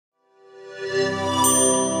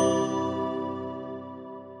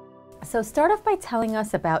So start off by telling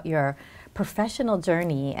us about your professional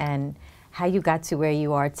journey and how you got to where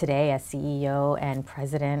you are today as CEO and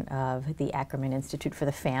president of the Ackerman Institute for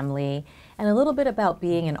the Family, and a little bit about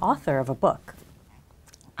being an author of a book.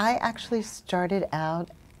 I actually started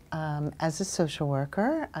out as a social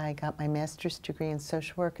worker. I got my master's degree in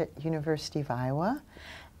social work at University of Iowa,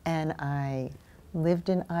 and I lived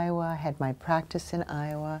in Iowa, had my practice in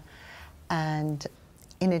Iowa, and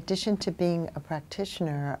in addition to being a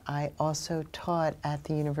practitioner, I also taught at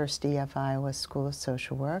the University of Iowa School of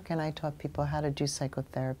Social Work, and I taught people how to do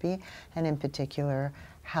psychotherapy, and in particular,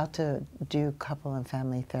 how to do couple and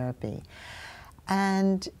family therapy.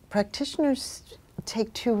 And practitioners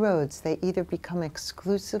take two roads. They either become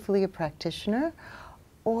exclusively a practitioner,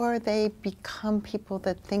 or they become people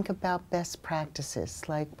that think about best practices,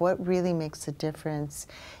 like what really makes a difference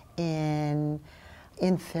in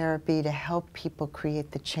therapy to help people create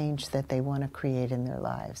the change that they want to create in their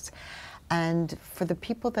lives. And for the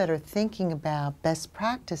people that are thinking about best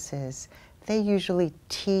practices, they usually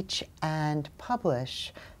teach and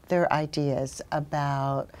publish their ideas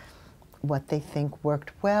about what they think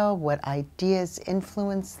worked well, what ideas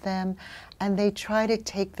influenced them, and they try to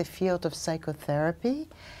take the field of psychotherapy.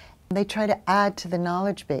 They try to add to the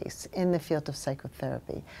knowledge base in the field of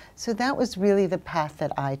psychotherapy. So that was really the path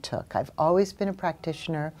that I took. I've always been a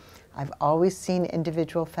practitioner. I've always seen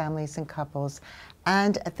individual families and couples.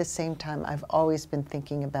 And at the same time, I've always been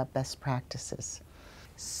thinking about best practices.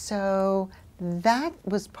 So that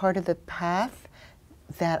was part of the path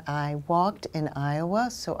that I walked in Iowa.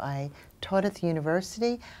 So I taught at the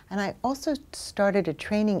university. And I also started a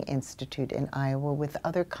training institute in Iowa with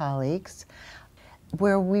other colleagues,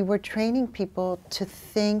 where we were training people to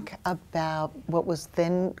think about what was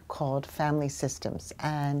then called family systems.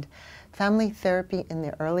 And family therapy in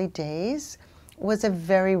the early days was a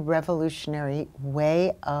very revolutionary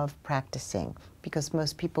way of practicing, because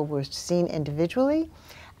most people were seen individually,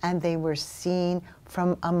 and they were seen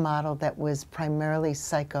from a model that was primarily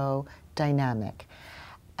psychodynamic.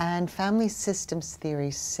 And family systems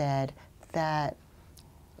theory said that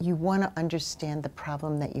you want to understand the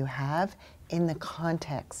problem that you have in the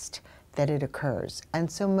context that it occurs.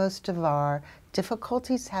 And so most of our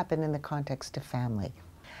difficulties happen in the context of family.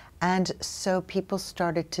 And so people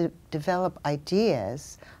started to develop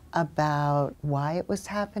ideas about why it was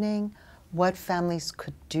happening, what families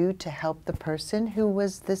could do to help the person who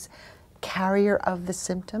was this carrier of the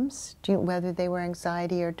symptoms, whether they were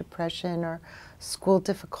anxiety or depression or school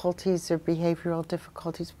difficulties or behavioral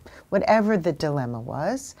difficulties, whatever the dilemma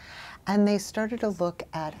was. And they started to look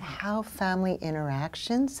at how family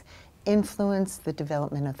interactions influenced the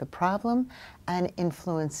development of the problem and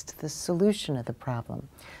influenced the solution of the problem.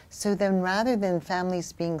 So then, rather than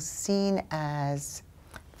families being seen as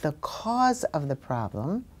the cause of the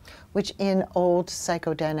problem, which in old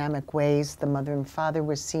psychodynamic ways, the mother and father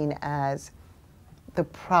were seen as the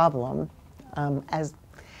problem, as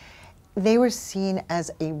they were seen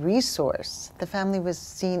as a resource. The family was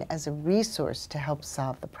seen as a resource to help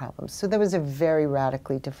solve the problem. So that was a very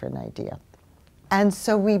radically different idea. And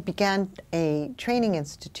so we began a training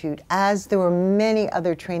institute, as there were many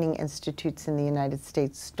other training institutes in the United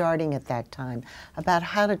States starting at that time, about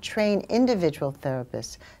how to train individual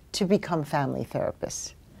therapists to become family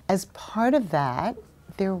therapists. As part of that,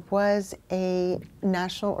 there was a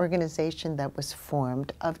national organization that was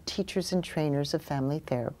formed of teachers and trainers of family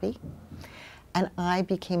therapy, and I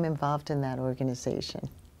became involved in that organization.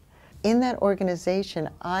 In that organization,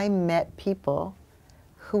 I met people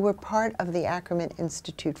who were part of the Ackerman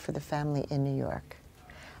Institute for the Family in New York.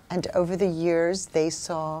 And over the years, they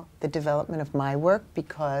saw the development of my work,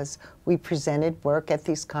 because we presented work at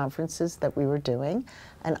these conferences that we were doing,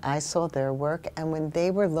 and I saw their work. And when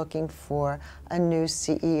they were looking for a new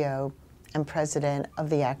CEO and president of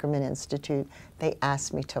the Ackerman Institute, they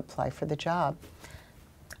asked me to apply for the job.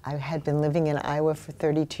 I had been living in Iowa for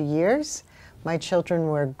 32 years. My children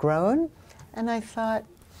were grown, and I thought,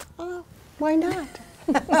 oh, why not?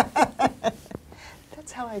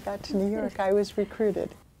 That's how I got to New York. I was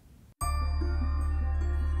recruited.